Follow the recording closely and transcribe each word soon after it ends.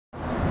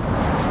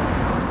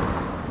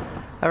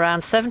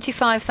Around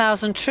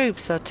 75,000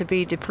 troops are to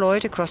be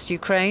deployed across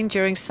Ukraine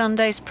during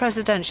Sunday's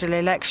presidential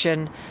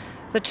election.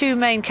 The two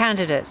main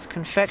candidates,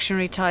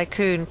 confectionery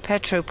tycoon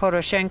Petro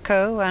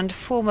Poroshenko and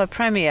former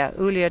Premier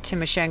Yulia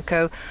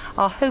Tymoshenko,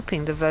 are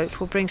hoping the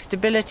vote will bring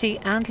stability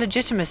and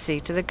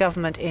legitimacy to the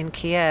government in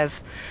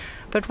Kyiv.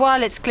 But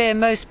while it's clear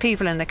most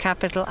people in the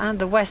capital and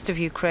the west of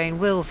Ukraine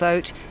will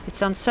vote,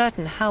 it's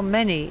uncertain how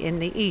many in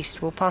the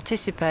east will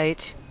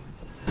participate.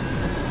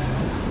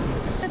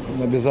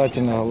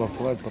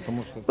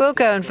 We'll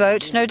go and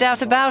vote, no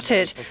doubt about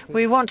it.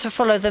 We want to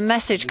follow the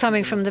message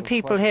coming from the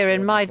people here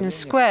in Maidan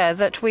Square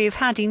that we've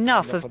had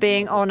enough of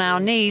being on our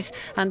knees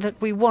and that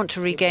we want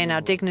to regain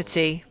our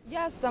dignity.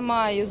 I'm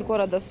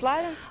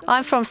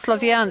from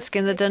Slavyansk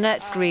in the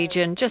Donetsk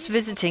region, just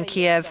visiting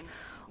Kyiv.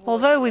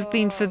 Although we've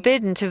been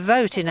forbidden to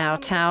vote in our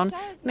town,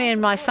 me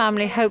and my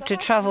family hope to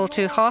travel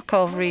to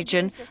Kharkov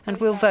region and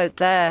we'll vote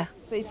there.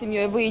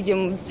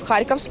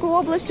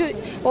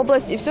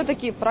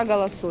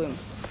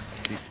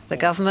 The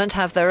government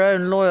have their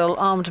own loyal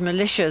armed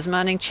militias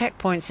manning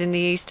checkpoints in the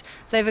east.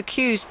 They've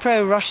accused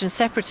pro-Russian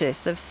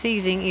separatists of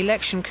seizing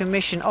election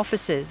commission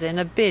offices in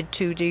a bid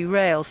to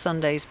derail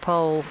Sunday's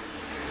poll.